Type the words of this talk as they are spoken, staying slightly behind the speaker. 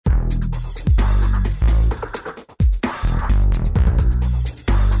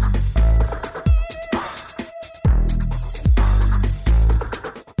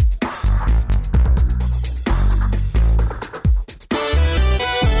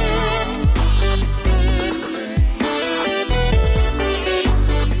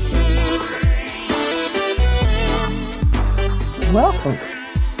host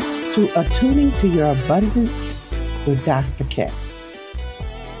to Attuning to Your Abundance with Dr. K.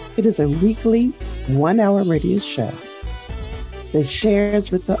 It is a weekly 1-hour radio show that shares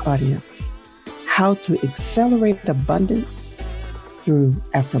with the audience how to accelerate abundance through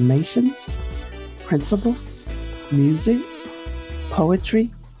affirmations, principles, music,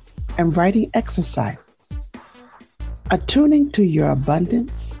 poetry, and writing exercises. Attuning to Your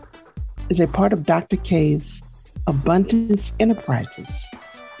Abundance is a part of Dr. K's Abundance Enterprises,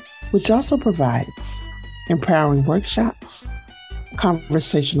 which also provides empowering workshops,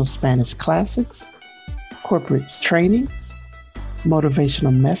 conversational Spanish classics, corporate trainings,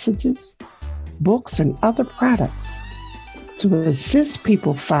 motivational messages, books, and other products to assist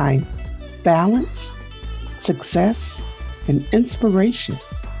people find balance, success, and inspiration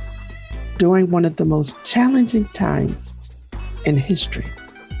during one of the most challenging times in history.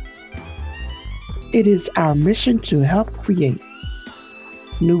 It is our mission to help create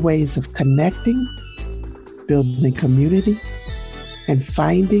new ways of connecting, building community, and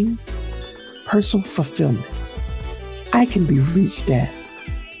finding personal fulfillment. I can be reached at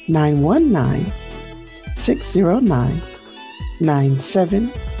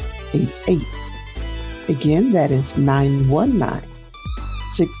 919-609-9788. Again, that is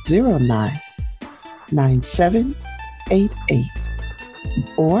 919-609-9788.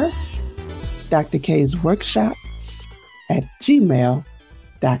 Or Dr. K's workshops at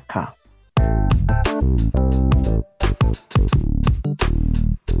gmail.com.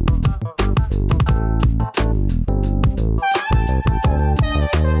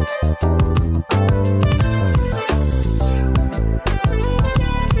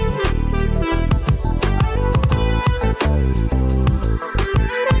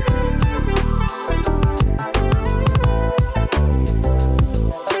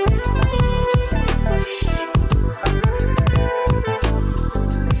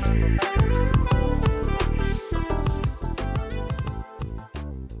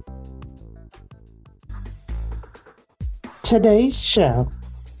 Today's show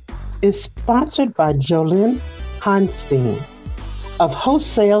is sponsored by Jolynn Honstein of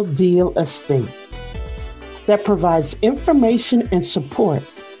Wholesale Deal Estate that provides information and support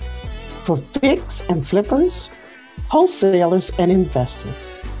for fix and flippers, wholesalers, and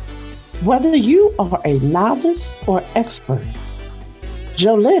investors. Whether you are a novice or expert,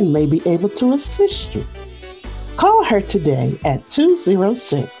 Jolynn may be able to assist you. Call her today at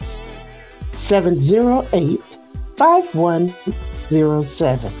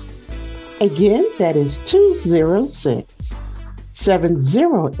 206-708-5107. Again, that is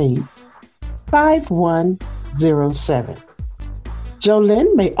 206-708-5107.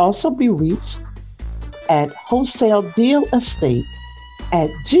 Jolynn may also be reached at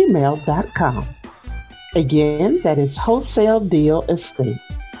wholesaledealestate@gmail.com. Again, that is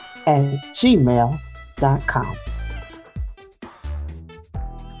wholesaledealestate@gmail.com.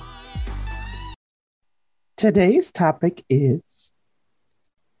 Today's topic is,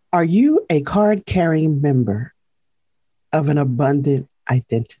 are you a card-carrying member of an abundant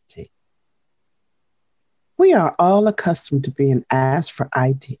identity? We are all accustomed to being asked for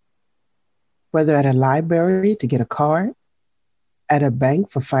ID, whether at a library to get a card, at a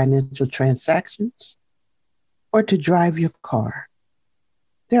bank for financial transactions, or to drive your car.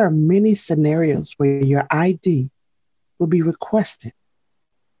 There are many scenarios where your ID will be requested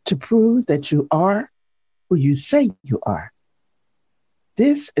to prove that you are who you say you are.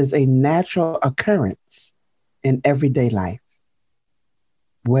 This is a natural occurrence in everyday life.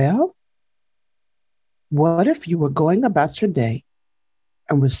 Well, what if you were going about your day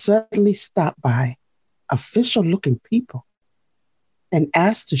and were suddenly stopped by official-looking people and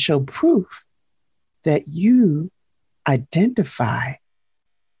asked to show proof that you identify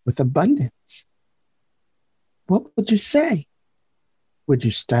with abundance? What would you say? Would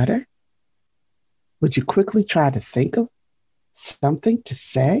you stutter? Would you quickly try to think of something to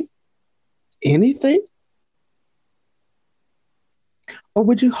say? Anything? Or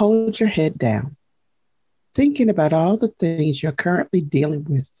would you hold your head down, thinking about all the things you're currently dealing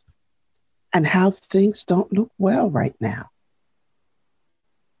with and how things don't look well right now?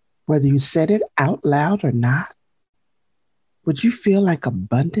 Whether you said it out loud or not, would you feel like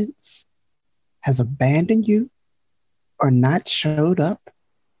abundance has abandoned you or not showed up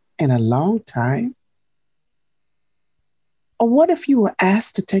in a long time? Or what if you were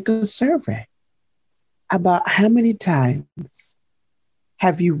asked to take a survey about how many times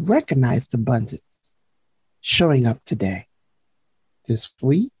have you recognized abundance showing up today, this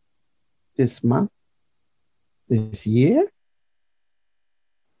week, this month, this year?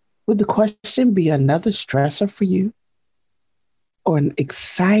 Would the question be another stressor for you? or an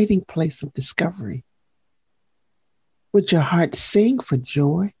exciting place of discovery? Would your heart sing for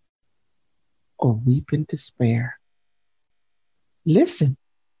joy or weep in despair? Listen,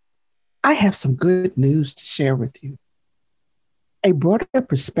 I have some good news to share with you. A broader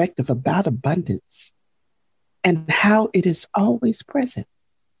perspective about abundance and how it is always present.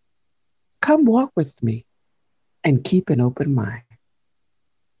 Come walk with me and keep an open mind.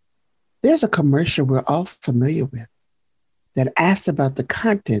 There's a commercial we're all familiar with that asks about the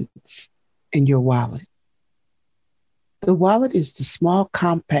contents in your wallet. The wallet is the small,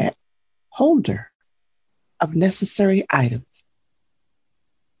 compact holder of necessary items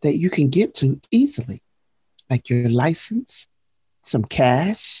that you can get to easily, like your license, some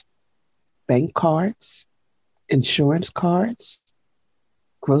cash, bank cards, insurance cards,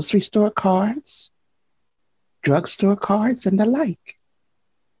 grocery store cards, drugstore cards, and the like.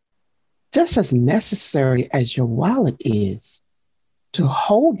 Just as necessary as your wallet is to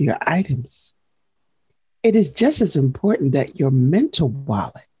hold your items, it is just as important that your mental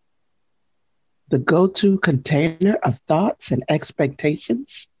wallet, the go-to container of thoughts and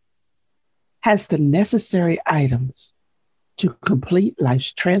expectations, has the necessary items to complete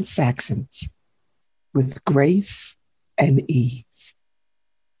life's transactions with grace and ease.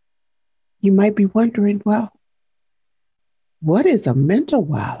 You might be wondering, well, what is a mental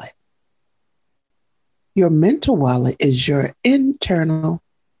wallet? Your mental wallet is your internal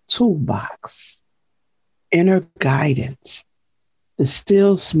toolbox, inner guidance, the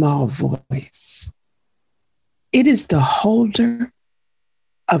still small voice. It is the holder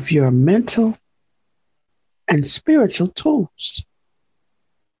of your mental and spiritual tools.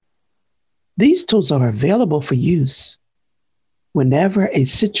 These tools are available for use whenever a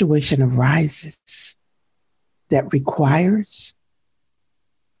situation arises that requires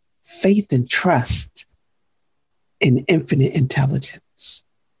faith and trust in infinite intelligence,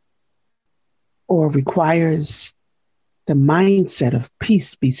 or requires the mindset of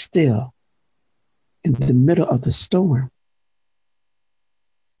peace be still in the middle of the storm,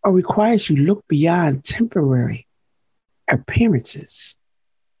 or requires you look beyond temporary appearances.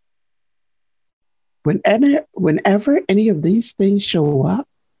 Whenever any of these things show up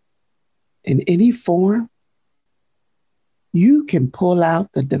in any form, you can pull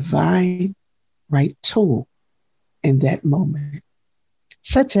out the divine right tool in that moment,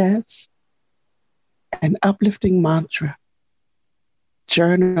 such as an uplifting mantra,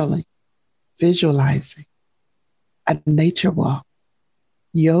 journaling, visualizing, a nature walk,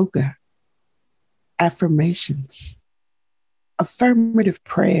 yoga, affirmations, affirmative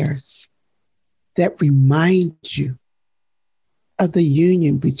prayers that remind you of the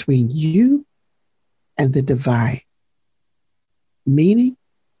union between you and the divine, meaning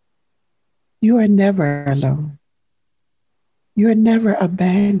you are never alone. You are never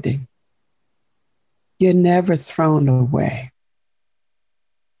abandoned. You're never thrown away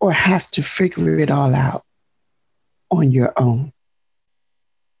or have to figure it all out on your own.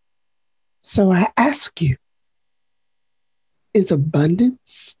 So I ask you, is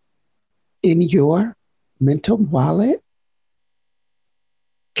abundance in your mental wallet?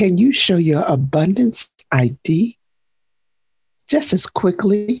 Can you show your abundance ID just as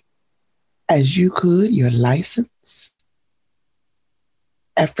quickly as you could your license?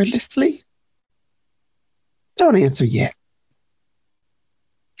 Effortlessly? Don't answer yet.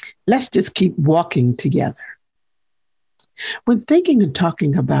 Let's just keep walking together. When thinking and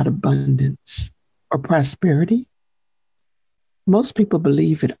talking about abundance or prosperity, most people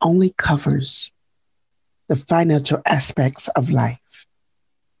believe it only covers the financial aspects of life.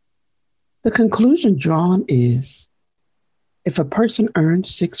 The conclusion drawn is, if a person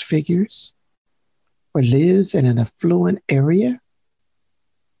earns 6 figures or lives in an affluent area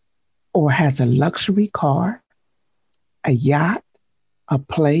or has a luxury car, a yacht, a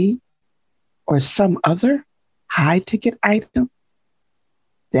plane, or some other high-ticket item,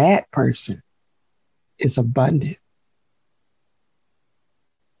 that person is abundant.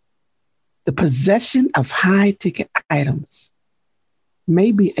 The possession of high-ticket items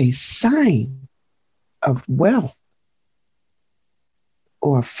may be a sign of wealth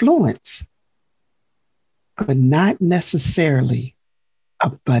or affluence, but not necessarily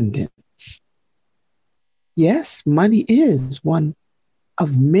abundance. Yes, money is one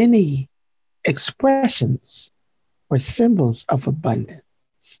of many expressions or symbols of abundance,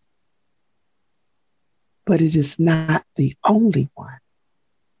 but it is not the only one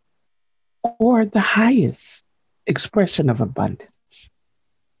or the highest expression of abundance.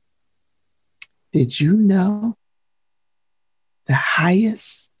 Did you know the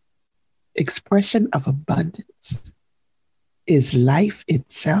highest expression of abundance is life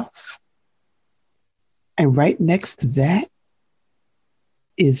itself. And right next to that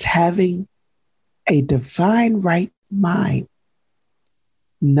is having a divine right mind,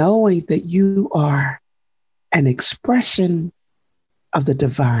 knowing that you are an expression of the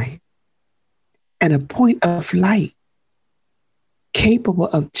divine and a point of light capable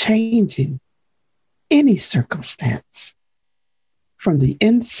of changing any circumstance from the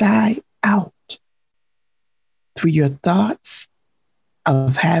inside out through your thoughts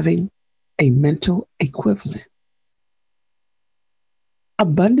of having a mental equivalent.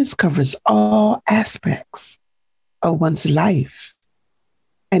 Abundance covers all aspects of one's life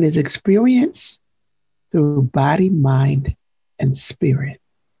and is experienced through body, mind, and spirit.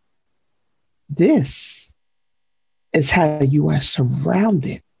 This is how you are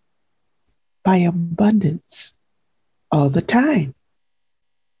surrounded by abundance all the time.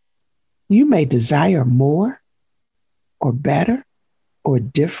 You may desire more or better or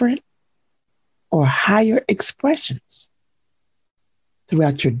different or higher expressions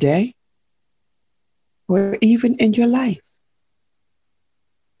throughout your day or even in your life.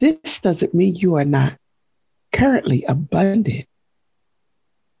 This doesn't mean you are not currently abundant.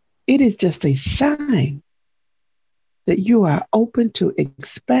 It is just a sign that you are open to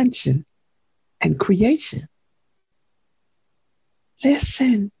expansion and creation.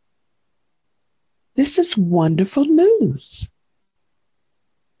 Listen, this is wonderful news.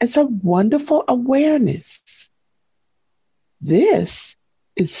 It's a wonderful awareness. This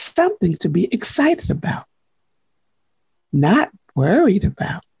is something to be excited about, not worried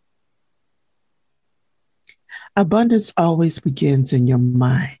about. Abundance always begins in your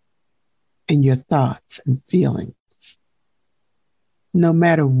mind, in your thoughts and feelings. No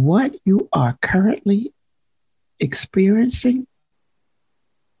matter what you are currently experiencing,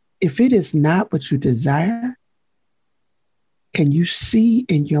 if it is not what you desire, can you see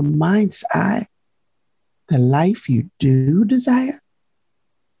in your mind's eye the life you do desire?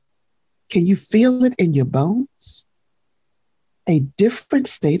 Can you feel it in your bones? A different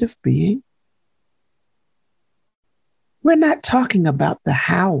state of being? We're not talking about the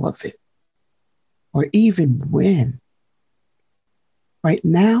how of it or even when. Right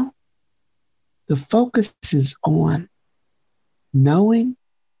now, the focus is on knowing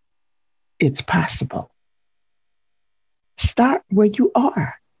it's possible. Start where you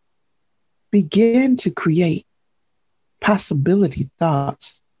are. Begin to create possibility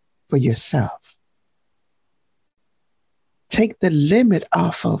thoughts for yourself. Take the limit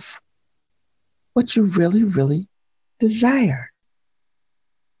off of what you really, really desire.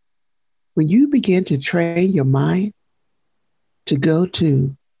 When you begin to train your mind to go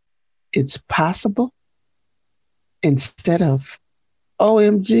to it's possible instead of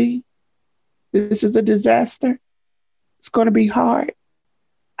OMG, this is a disaster. It's going to be hard.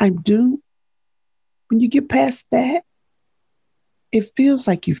 I'm doomed. When you get past that, it feels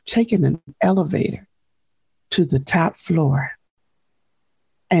like you've taken an elevator to the top floor.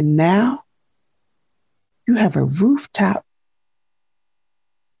 And now you have a rooftop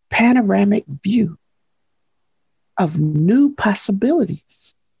panoramic view of new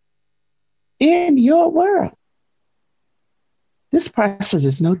possibilities in your world. This process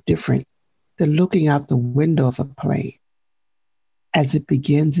is no different than looking out the window of a plane as it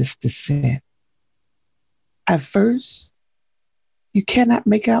begins its descent. At first, you cannot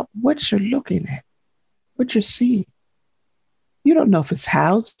make out what you're looking at, what you're seeing. You don't know if it's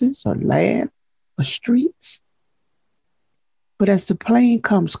houses or land or streets. But as the plane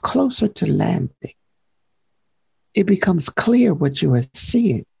comes closer to landing, it becomes clear what you are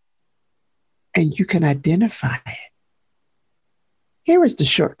seeing, and you can identify it. Here is the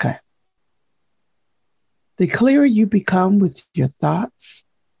shortcut. The clearer you become with your thoughts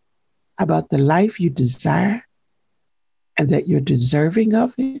about the life you desire and that you're deserving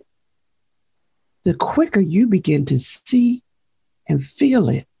of it, the quicker you begin to see and feel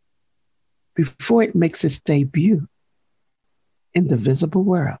it before it makes its debut in the visible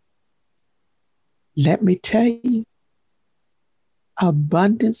world. Let me tell you,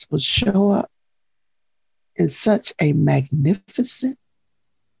 abundance will show up in such a magnificent,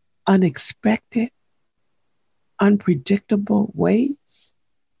 unexpected, unpredictable ways.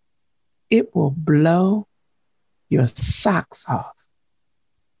 It will blow your socks off.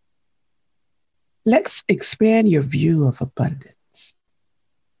 Let's expand your view of abundance.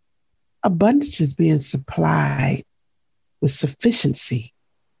 Abundance is being supplied with sufficiency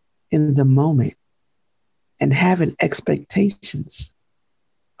in the moment and having expectations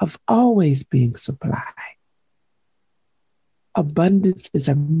of always being supplied. Abundance is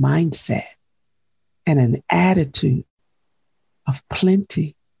a mindset and an attitude of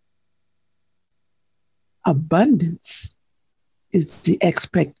plenty. Abundance is the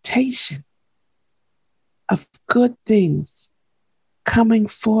expectation of good things coming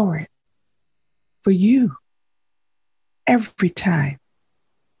forward for you every time.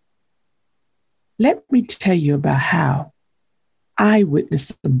 Let me tell you about how I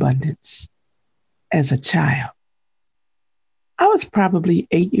witnessed abundance as a child. I was probably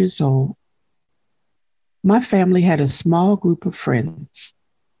 8 years old. My family had a small group of friends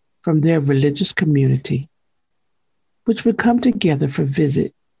from their religious community, which would come together for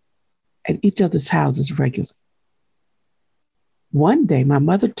visit at each other's houses regularly. One day, my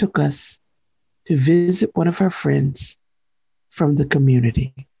mother took us to visit one of her friends from the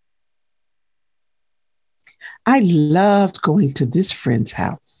community. I loved going to this friend's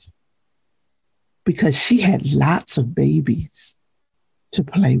house because she had lots of babies to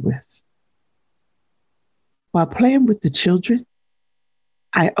play with. While playing with the children,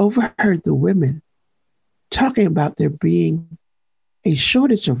 I overheard the women talking about there being a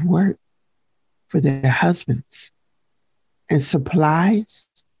shortage of work for their husbands, and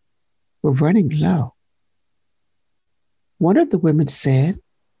supplies were running low. One of the women said,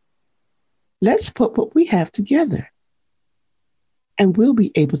 "Let's put what we have together and we'll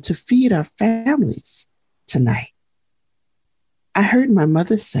be able to feed our families tonight." I heard my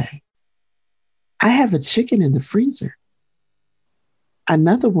mother say, "I have a chicken in the freezer."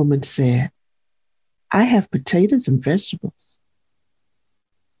 Another woman said, "I have potatoes and vegetables."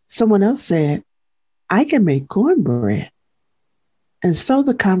 Someone else said, "I can make cornbread." And so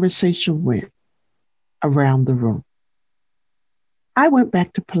the conversation went around the room. I went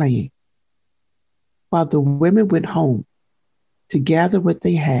back to playing while the women went home to gather what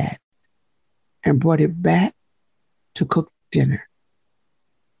they had and brought it back to cook dinner.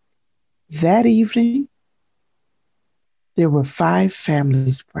 That evening, there were 5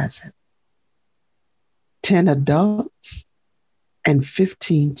 families present, 10 adults and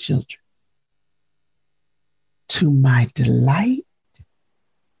 15 children. To my delight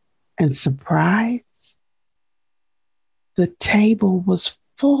and surprise, the table was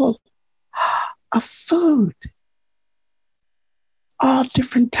full of food, all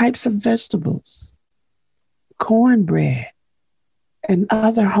different types of vegetables, cornbread, and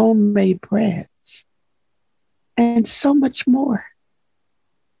other homemade breads, and so much more.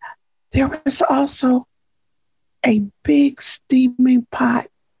 There was also a big steaming pot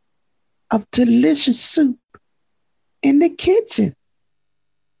of delicious soup in the kitchen.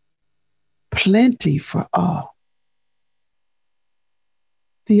 Plenty for all.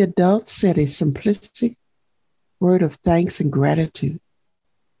 The adults said a simplistic word of thanks and gratitude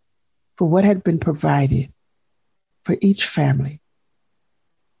for what had been provided for each family.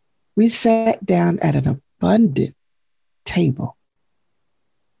 We sat down at an abundant table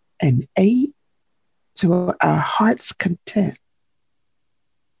and ate to our heart's content.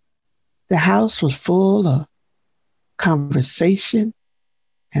 The house was full of conversation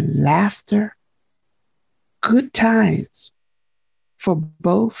and laughter, good times for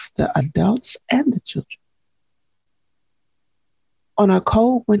both the adults and the children. On a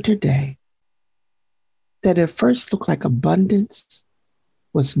cold winter day that at first looked like abundance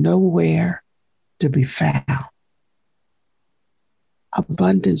was nowhere to be found.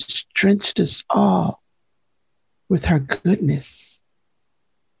 Abundance drenched us all with her goodness.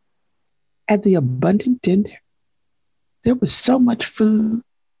 At the abundant dinner, there was so much food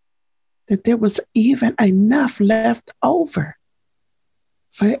that there was even enough left over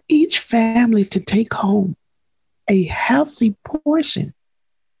for each family to take home a healthy portion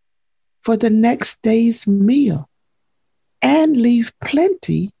for the next day's meal and leave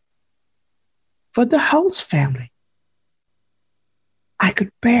plenty for the host family. I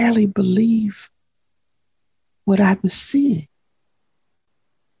could barely believe what I was seeing.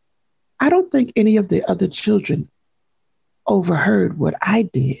 I don't think any of the other children overheard what I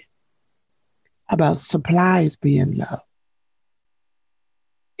did about supplies being low.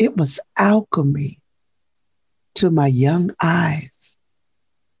 It was alchemy to my young eyes,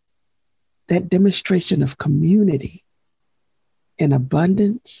 that demonstration of community and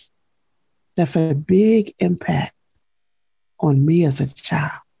abundance left a big impact on me as a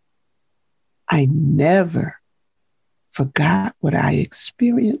child. I never forgot what I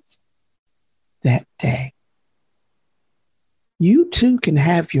experienced that day. You too can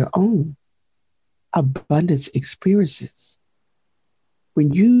have your own abundance experiences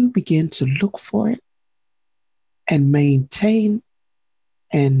when you begin to look for it and maintain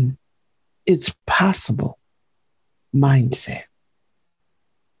an "it's possible" mindset.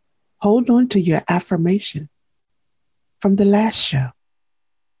 Hold on to your affirmation from the last show.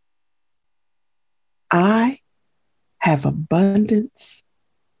 I have abundance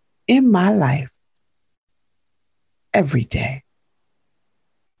in my life every day.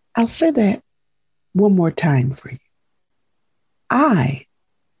 I'll say that one more time for you. I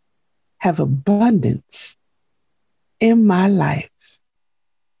have abundance in my life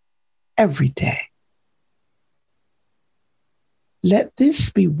every day. Let this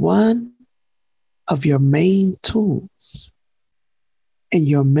be one of your main tools in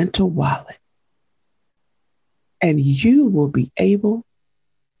your mental wallet, and you will be able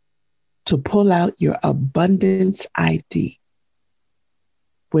to pull out your abundance ID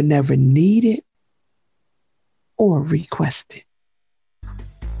whenever needed or requested.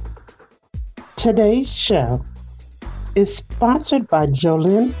 Today's show is sponsored by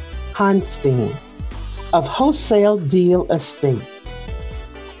Jolynn Honstein of Wholesale Deal Estate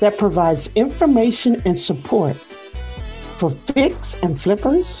that provides information and support for fix and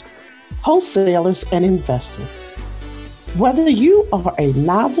flippers, wholesalers, and investors. Whether you are a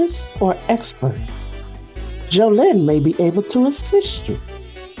novice or expert, Jolynn may be able to assist you.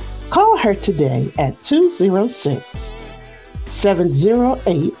 Call her today at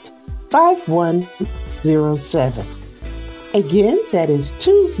 206-708-5107. Again, that is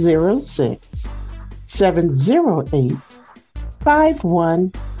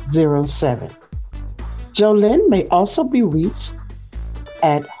 206-708-5107. Jolynn may also be reached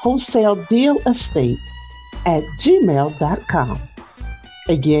at wholesaledealestate@gmail.com.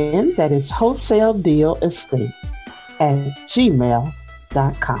 Again, that is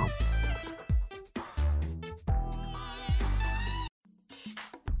wholesaledealestate@gmail.com.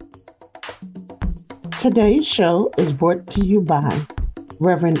 Today's show is brought to you by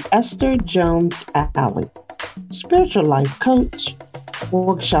Reverend Esther Jones Alley, spiritual life coach,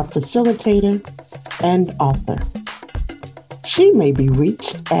 workshop facilitator, and author. She may be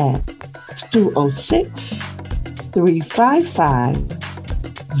reached at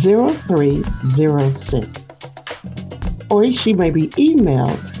 206-355-0306. Or she may be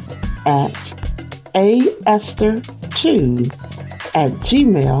emailed at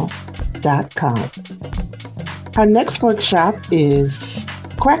aesther2@gmail.com. Her next workshop is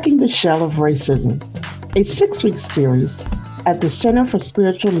Cracking the Shell of Racism, a 6-week series at the Center for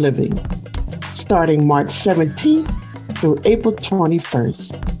Spiritual Living, starting March 17th through April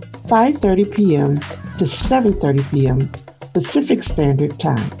 21st, 5:30 p.m. to 7:30 p.m. Pacific Standard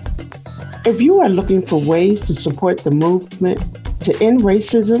Time. If you are looking for ways to support the movement to end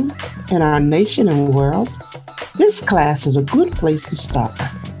racism in our nation and world, this class is a good place to start.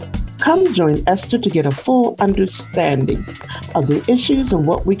 Come join Esther to get a full understanding of the issues and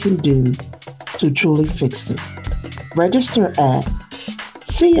what we can do to truly fix it. Register at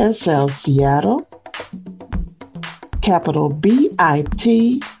CSL Seattle, capital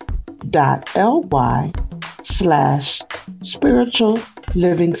bit.ly/spiritual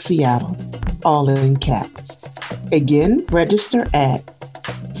living Seattle, all in caps. Again, register at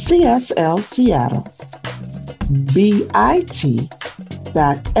CSL Seattle, bit.ly,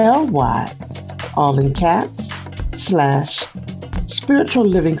 all in caps, /spiritual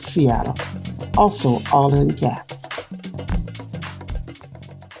living Seattle, also all in caps.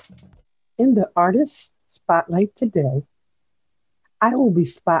 In the Artist Spotlight today, I will be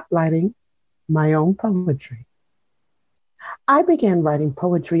spotlighting my own poetry. I began writing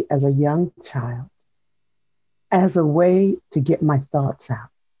poetry as a young child as a way to get my thoughts out.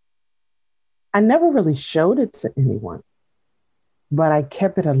 I never really showed it to anyone, but I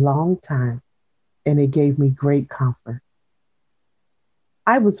kept it a long time and it gave me great comfort.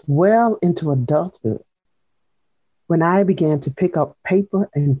 I was well into adulthood when I began to pick up paper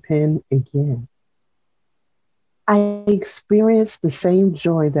and pen again. I experienced the same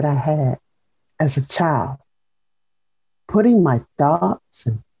joy that I had as a child, putting my thoughts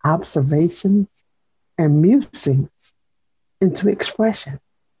and observations and musings into expression.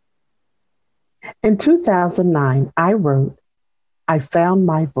 In 2009, I wrote I Found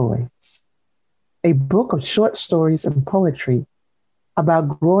My Voice, a book of short stories and poetry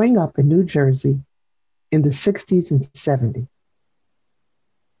about growing up in New Jersey in the 60s and 70s.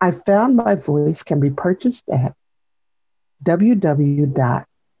 I Found My Voice can be purchased at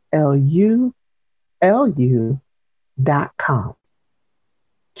www.lulu.com.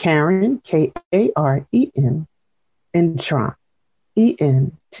 Karen, Karen, Entrant,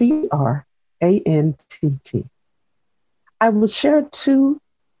 Entrantt. I will share 2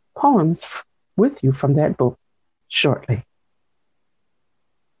 poems with you from that book shortly.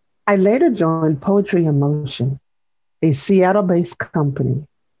 I later joined Poetry in Motion, a Seattle-based company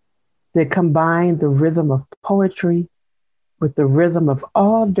that combined the rhythm of poetry with the rhythm of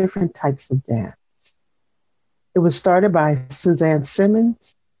all different types of dance. It was started by Suzanne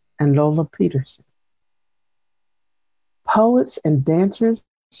Simmons and Lola Peterson. Poets and dancers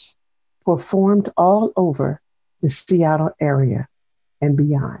performed all over the Seattle area and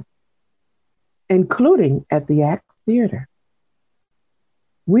beyond, including at the ACT Theater.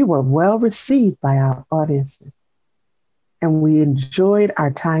 We were well received by our audiences, and we enjoyed our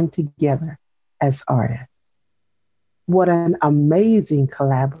time together as artists. What an amazing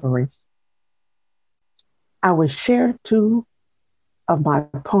collaboration. I will share 2 of my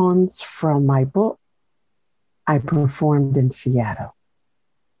poems from my book, I Performed in Seattle.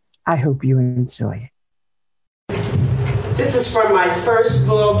 I hope you enjoy it. This is from my first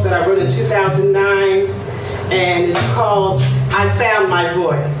book that I wrote in 2009, and it's called I Found My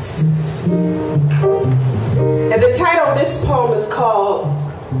Voice. And the title of this poem is called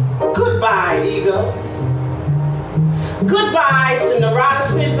Goodbye, Ego. Goodbye to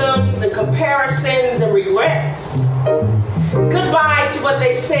neuroticisms and comparisons and regrets. Goodbye to what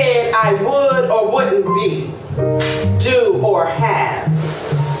they said I would or wouldn't be, do or have.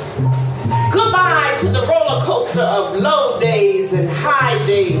 Goodbye to the roller coaster of low days and high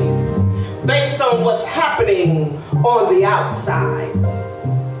days based on what's happening on the outside.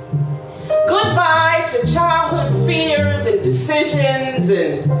 Goodbye to childhood fears and decisions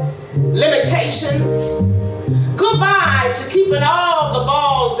and limitations. Goodbye to keeping all the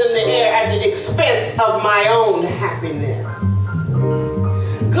balls in the air at the expense of my own happiness.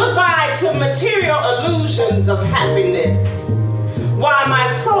 Goodbye to material illusions of happiness, while my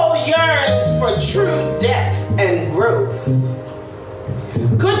soul yearns for true depth and growth.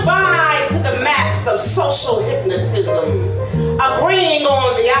 Goodbye to the masks of social hypnotism, agreeing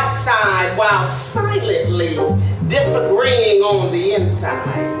on the outside while silently disagreeing on the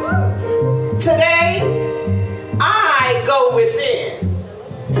inside. Today, I go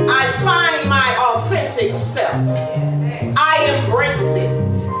within. I find my authentic self. I embrace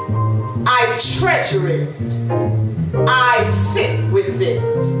it. I treasure it. I sit with it.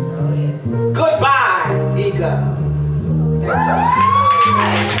 Goodbye, ego.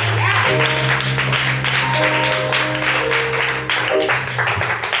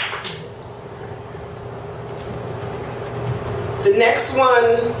 The next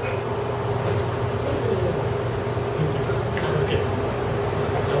one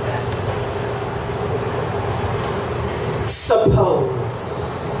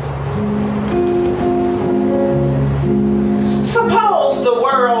Suppose the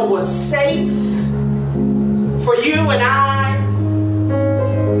world was safe for you and I,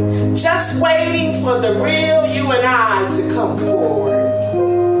 just waiting for the real you and I to come forward.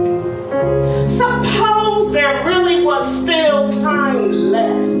 Suppose there really was still time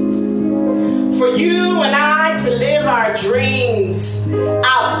left for you and I to live our dreams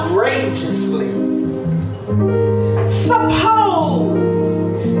outrageously. Suppose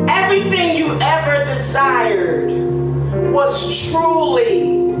everything you ever desired was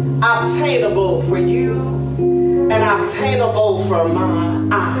truly obtainable for you and obtainable for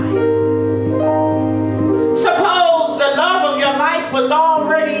I. Suppose the love of your life was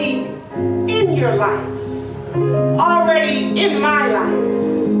already in your life, already in my life,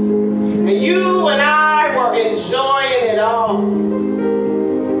 and you and I were enjoying it all.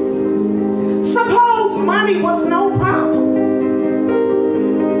 Suppose money was no problem.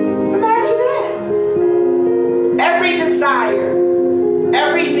 Imagine that. Every desire,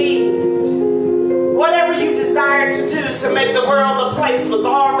 every need, whatever you desire to do to make the world a place was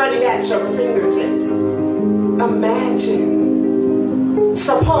already at your fingertips. Imagine.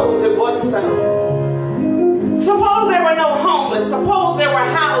 Suppose it was so. Suppose there were no homeless. Suppose there were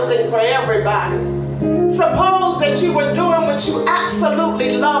housing for everybody. Suppose that you were doing what you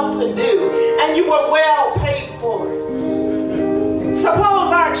absolutely love to do and you were well paid for it.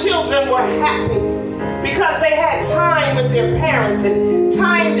 Suppose our children were happy because they had time with their parents and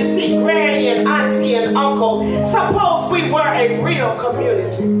time to see granny and auntie and uncle. Suppose we were a real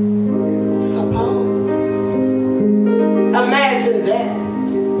community. Suppose. Imagine that.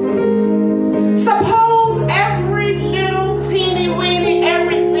 Suppose every little teeny weeny,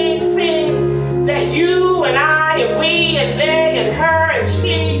 every big thing that you and I and we and they and her and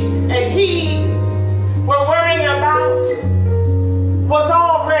she and he were worrying about was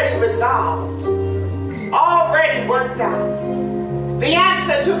already resolved, already worked out. The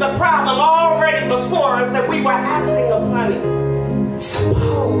answer to the problem already before us, that we were acting upon it.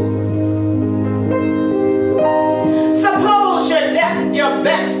 Suppose. Suppose your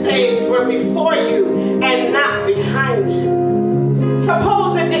best days were before you and not behind you.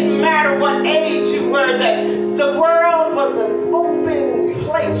 Suppose it didn't matter what age you were, that the world was an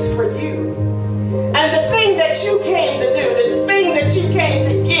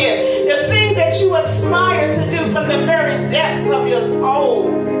the very depths of your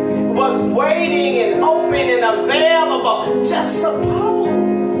soul was waiting and open and available. Just suppose.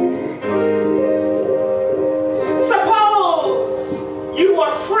 Suppose you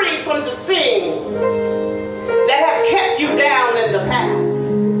were free from the things that have kept you down in the past.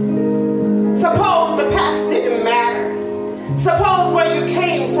 Suppose the past didn't matter. Suppose where you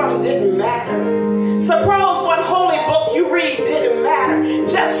came from didn't matter. Suppose what holy book you read didn't matter.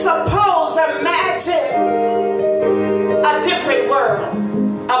 Just suppose, imagine a different world,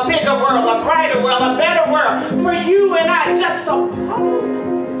 a bigger world, a brighter world, a better world for you and I. Just suppose.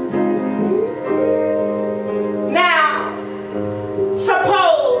 Now,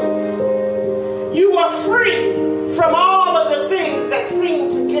 suppose you were free from all of the things that seem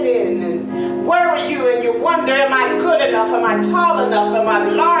to get in and worry you, and you wonder, am I good enough? Am I tall enough? Am I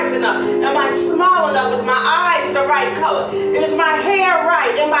large enough? Am I small enough? Is my eyes the right color? Is my hair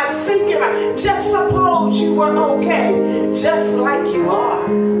right? Am I thinking right? Just suppose you were okay, just like you are.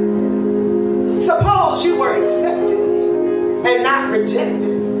 Suppose you were accepted and not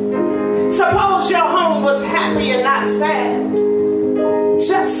rejected. Suppose your home was happy and not sad.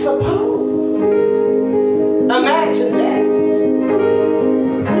 Just suppose. Imagine that.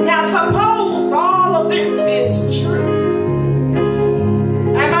 Now suppose all of this is true.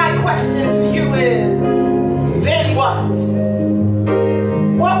 And my question to you is, then what?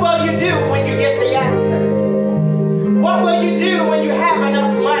 What will you do when you get the answer? What will you do when you have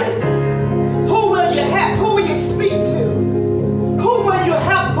enough money? Who will you help? Who will you speak to? Who will you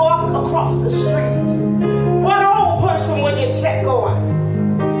help go up across the street? What old person will you check on?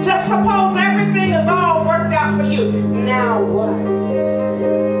 Just suppose everything is all worked out for you. Now what?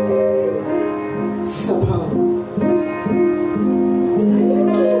 Suppose.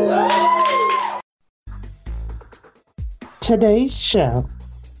 Today's show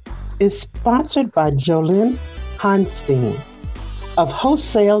is sponsored by Jolynn Honstein of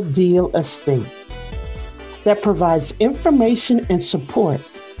Wholesale Deal Estate that provides information and support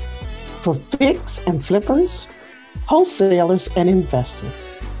for fix and flippers, wholesalers, and investors.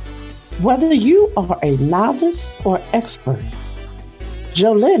 Whether you are a novice or expert,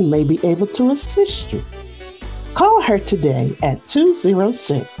 Jolynn may be able to assist you. Call her today at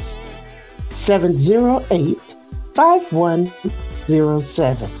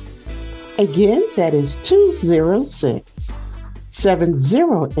 206-708-5107. Again, that is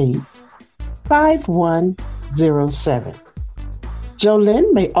 206-708-5107.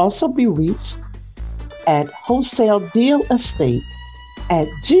 Jolynn may also be reached at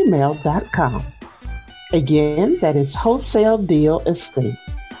wholesaledealestate@gmail.com. Again, that is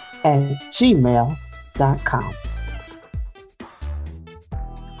wholesaledealestate@gmail.com.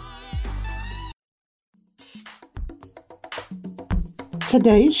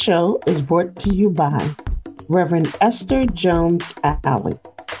 Today's show is brought to you by Reverend Esther Jones Alley,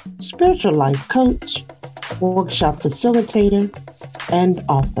 spiritual life coach, workshop facilitator, and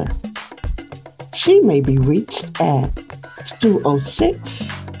author. She may be reached at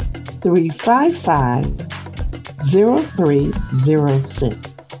 206-355-0306.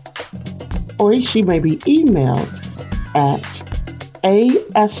 Or she may be emailed at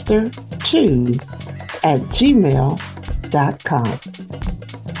aesther2@gmail.com.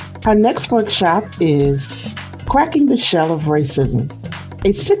 Her next workshop is Cracking the Shell of Racism,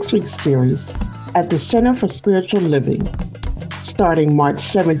 a 6-week series at the Center for Spiritual Living, starting March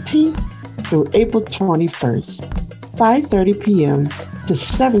 17th through April 21st, 5:30 p.m. to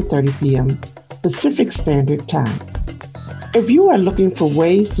 7:30 p.m. Pacific Standard Time. If you are looking for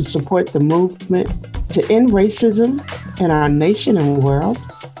ways to support the movement to end racism in our nation and world,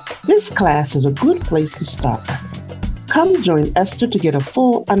 this class is a good place to start. Come join Esther to get a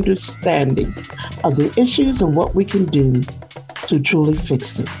full understanding of the issues and what we can do to truly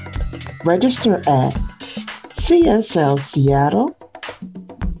fix it. Register at CSL Seattle,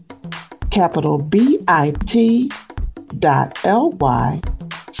 capital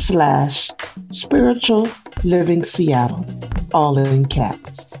bit.ly/spiritual living Seattle, all in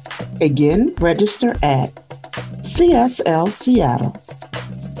caps. Again, register at CSL Seattle,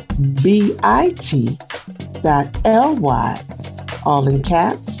 bit.ly, all in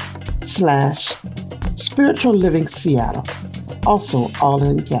caps, /spiritual living Seattle, also all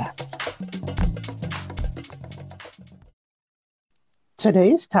in caps.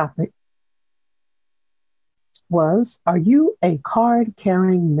 Today's topic was, are you a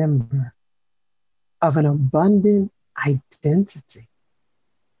card-carrying member of an abundant identity?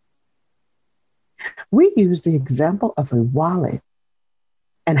 We use the example of a wallet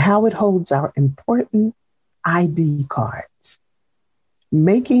and how it holds our important ID cards,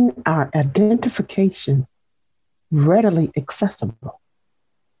 making our identification readily accessible.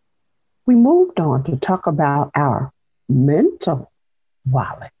 We moved on to talk about our mental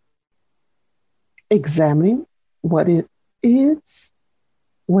wallet, examining what it is,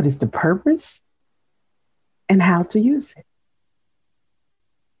 what is the purpose, and how to use it.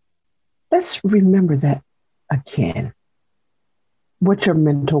 Let's remember that again, what your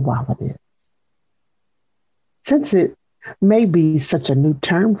mental wallet is. Since it may be such a new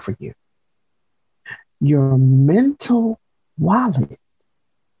term for you, your mental wallet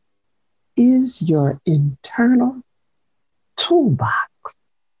is your internal toolbox,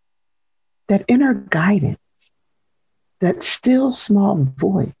 that inner guidance, that still small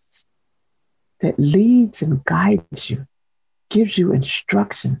voice that leads and guides you, gives you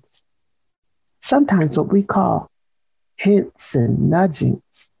instructions, sometimes what we call hints and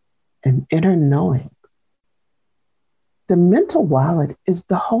nudgings and inner knowing. The mental wallet is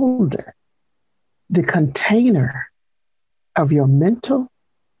the holder, the container of your mental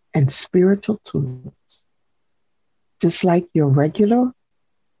and spiritual tools. Just like your regular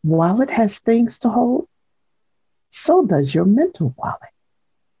wallet has things to hold, so does your mental wallet.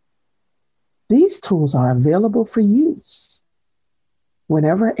 These tools are available for use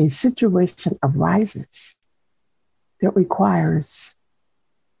whenever a situation arises that requires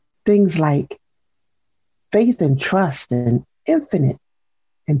things like faith and trust and infinite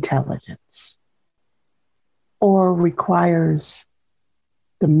intelligence, or requires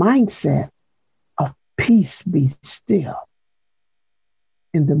the mindset of peace, be still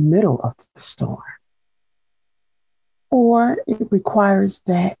in the middle of the storm, or it requires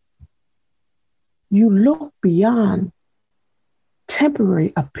that you look beyond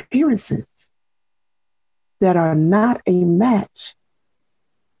temporary appearances that are not a match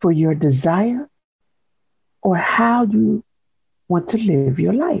for your desire or how you want to live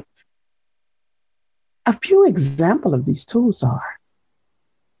your life. A few examples of these tools are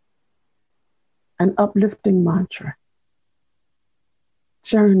an uplifting mantra,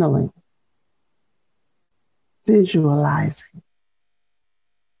 journaling, visualizing,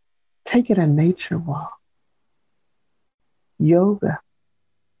 taking a nature walk, yoga,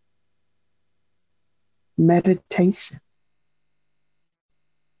 meditation,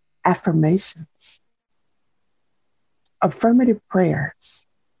 affirmations, affirmative prayers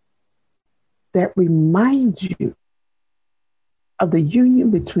that remind you of the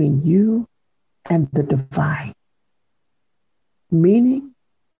union between you and the divine, meaning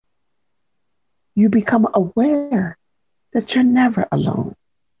you become aware that you're never alone.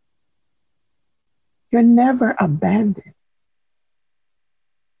 You're never abandoned.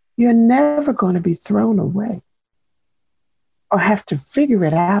 You're never going to be thrown away or have to figure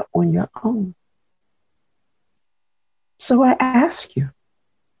it out on your own. So I ask you,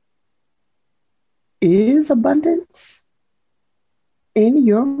 is abundance in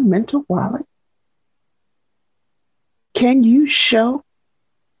your mental wallet? Can you show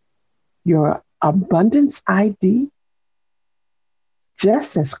your abundance ID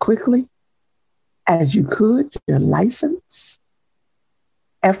just as quickly as you could your license,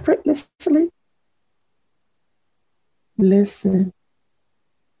 effortlessly? Listen,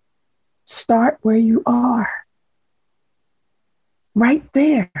 start where you are, right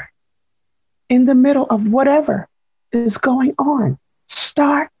there, in the middle of whatever is going on.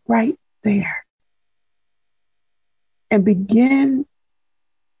 Start right there and begin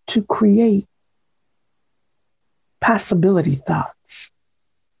to create possibility thoughts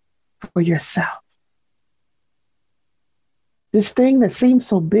for yourself. This thing that seems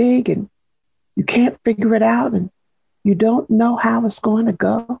so big and you can't figure it out and you don't know how it's going to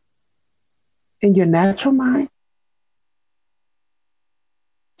go in your natural mind,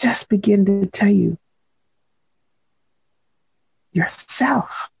 just begin to tell you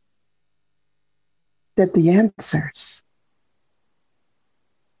yourself that the answers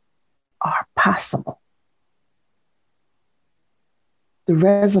are possible. The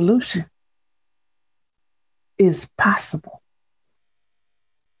resolution is possible.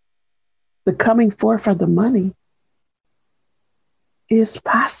 The coming forth of the money is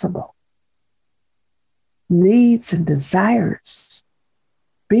possible. Needs and desires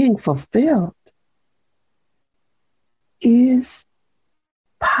being fulfilled is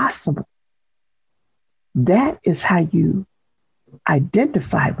possible. That is how you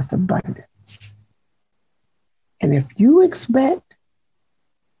identify with abundance. And if you expect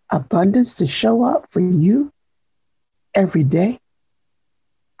abundance to show up for you every day,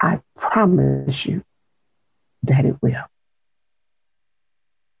 I promise you that it will.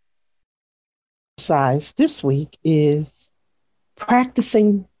 Exercise this week is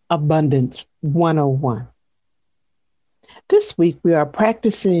Practicing Abundance 101. This week, we are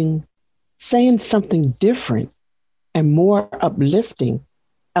practicing saying something different and more uplifting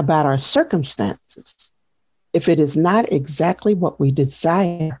about our circumstances if it is not exactly what we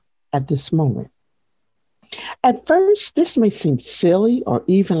desire at this moment. At first, this may seem silly or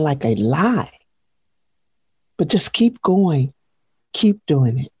even like a lie, but just keep going, keep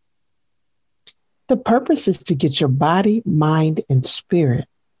doing it. The purpose is to get your body, mind, and spirit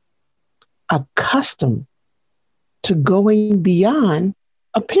accustomed to going beyond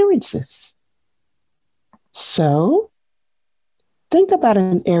appearances. So, think about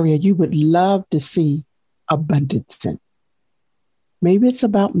an area you would love to see abundance in. Maybe it's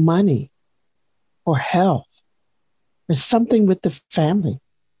about money or health or something with the family.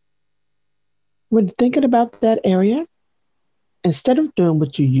 When thinking about that area, instead of doing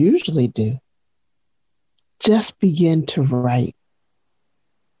what you usually do, just begin to write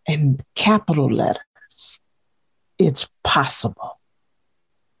in capital letters. It's possible.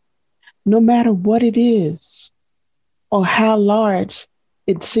 No matter what it is or how large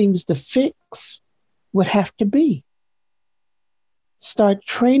it seems the fix would have to be. Start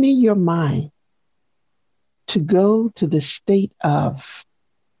training your mind to go to the state of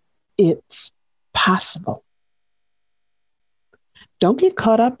it's possible. Don't get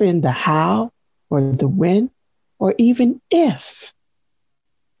caught up in the how or the when or even if.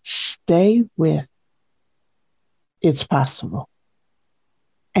 Stay with it's possible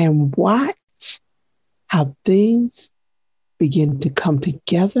and watch how things begin to come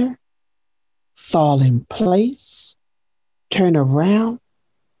together, fall in place, turn around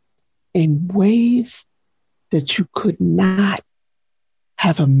in ways that you could not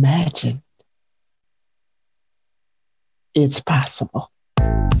have imagined. It's possible.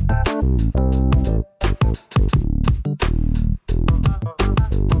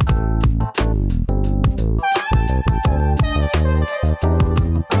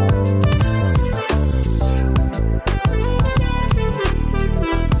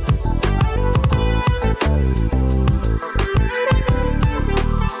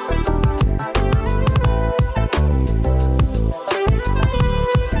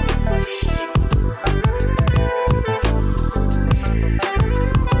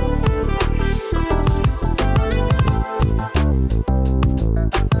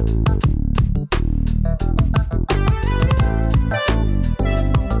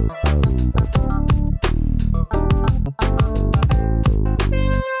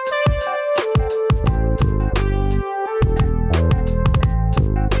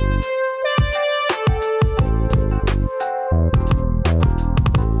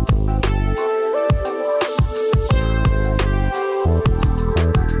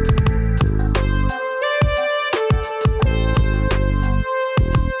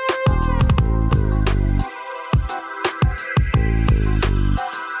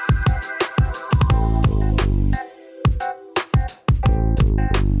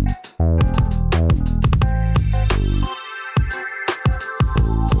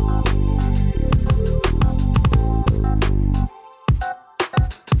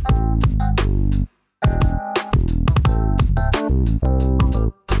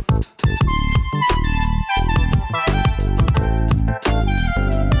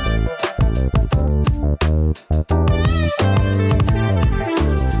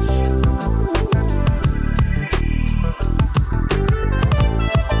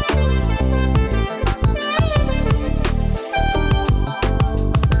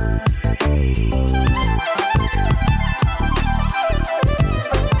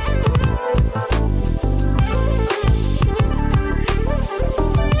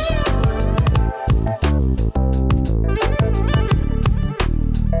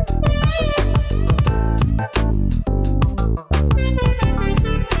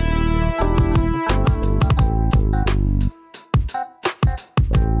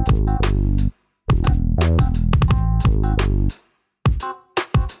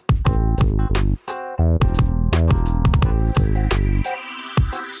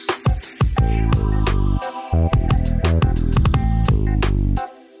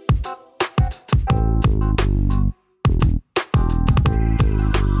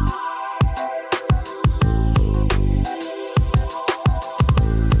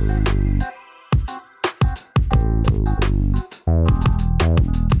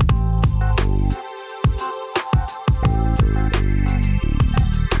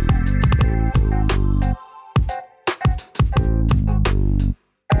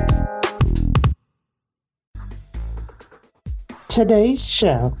 Today's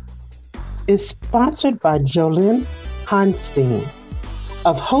show is sponsored by Jolene Honstein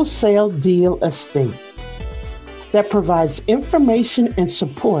of Wholesale Deal Estate. that provides information and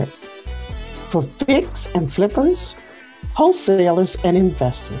support for fix and flippers, wholesalers, and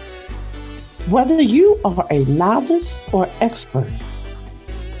investors. Whether you are a novice or expert,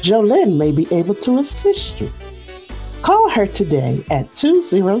 Jolene may be able to assist you. Call her today at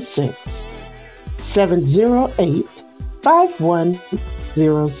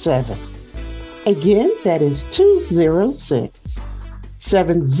 206-708-5107. Again, that is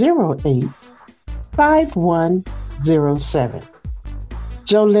 206-708-5107.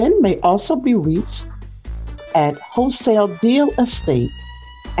 Jolene may also be reached at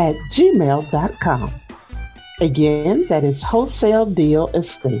wholesaledealestate@gmail.com. Again, that is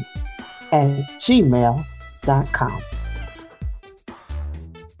wholesaledealestate@gmail.com.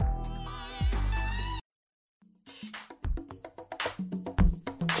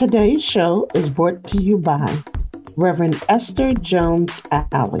 Today's show is brought to you by Reverend Esther Jones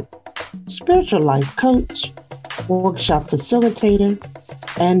Alley, spiritual life coach, workshop facilitator,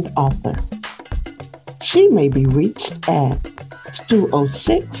 and author. She may be reached at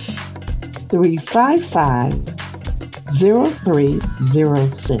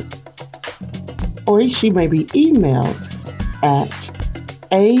 206-355-0306, or she may be emailed at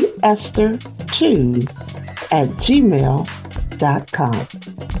aesther2@gmail.com.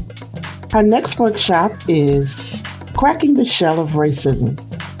 Her next workshop is Cracking the Shell of Racism,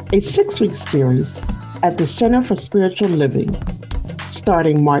 a 6-week series at the Center for Spiritual Living,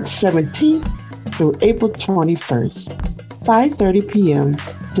 starting March 17th through April 21st, 5:30 p.m.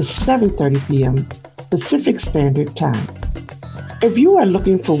 to 7:30 p.m. Pacific Standard Time. If you are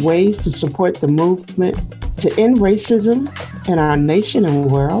looking for ways to support the movement to end racism in our nation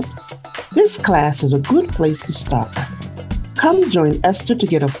and world, this class is a good place to start. Come join Esther to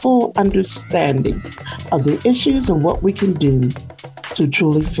get a full understanding of the issues and what we can do to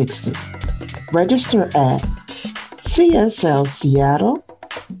truly fix it. Register at CSL Seattle,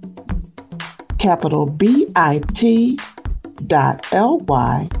 capital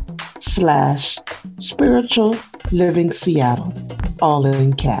bit.ly/spiritual living Seattle, all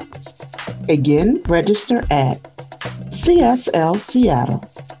in caps. Again, register at CSL Seattle,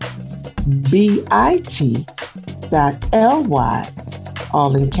 bit.ly,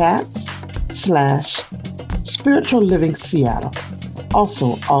 all in caps, /spiritual living Seattle,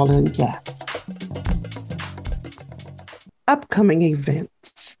 also all in caps. Upcoming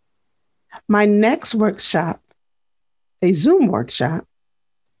events. My next workshop, a Zoom workshop,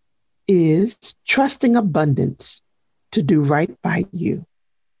 is Trusting Abundance to Do Right by You.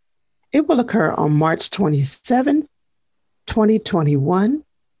 It will occur on March 27th, 2021,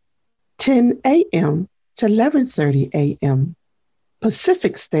 10 a.m. to 11:30 a.m.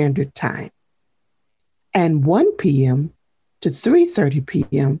 Pacific Standard Time, and 1 p.m. to 3:30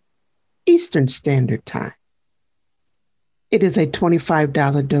 p.m. Eastern Standard Time. It is a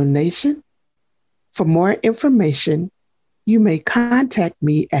 $25 donation. For more information, you may contact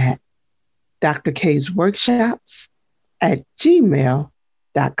me at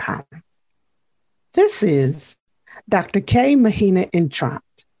drksworkshops@gmail.com. This is Dr. K. Mahina Entrant,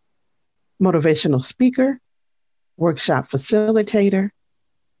 motivational speaker, workshop facilitator,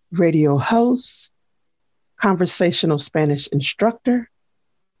 radio host, conversational Spanish instructor,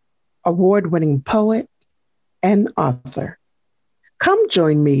 award-winning poet, and author. Come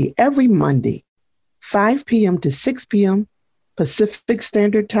join me every Monday, 5 p.m. to 6 p.m. Pacific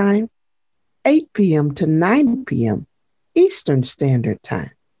Standard Time, 8 p.m. to 9 p.m. Eastern Standard Time.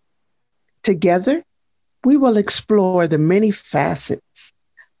 Together, we will explore the many facets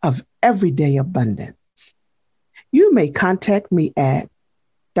of everyday abundance. You may contact me at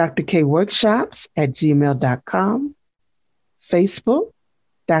drkworkshops@gmail.com, Facebook,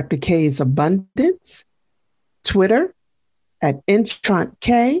 Dr. K's Abundance, Twitter at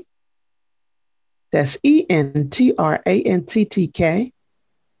EntrantK, that's ENTRANTTK,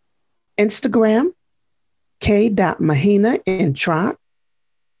 Instagram, k.mahinaentrant,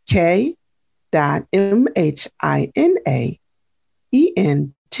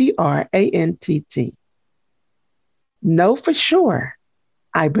 k.MHINAENTRANTT. Know for sure,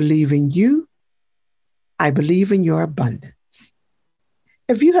 I believe in you. I believe in your abundance.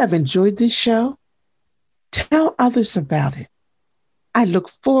 If you have enjoyed this show, tell others about it. I look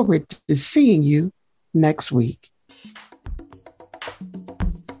forward to seeing you next week.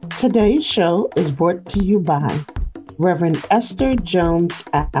 Today's show is brought to you by Reverend Esther Jones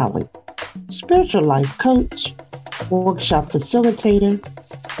Alley, spiritual life coach, workshop facilitator,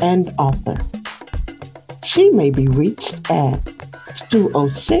 and author. She may be reached at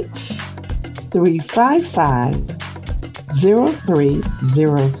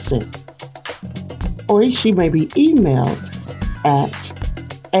 206-355-0306, or she may be emailed at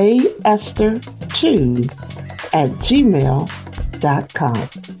aester2@gmail.com.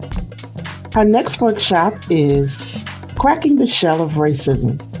 Her next workshop is Cracking the Shell of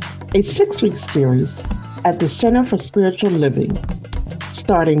Racism, a 6-week series at the Center for Spiritual Living,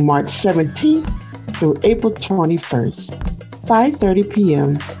 starting March 17th through April 21st, 5:30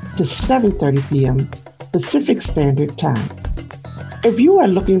 p.m. to 7:30 p.m. Pacific Standard Time. If you are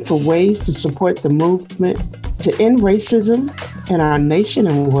looking for ways to support the movement to end racism in our nation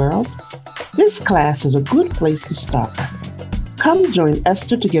and world, this class is a good place to start. Come join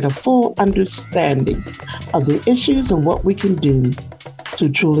Esther to get a full understanding of the issues and what we can do to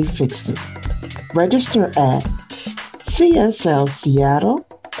truly fix it. Register at CSL Seattle,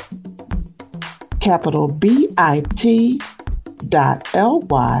 capital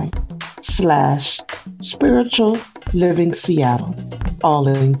bit.ly/Spiritual Living Seattle, all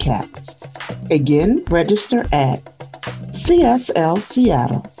in caps. Again, register at CSL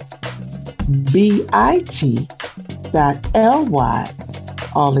Seattle, bit.ly,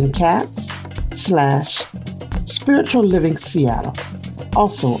 all in caps, /Spiritual Living Seattle,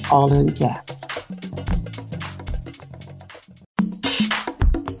 also all in caps.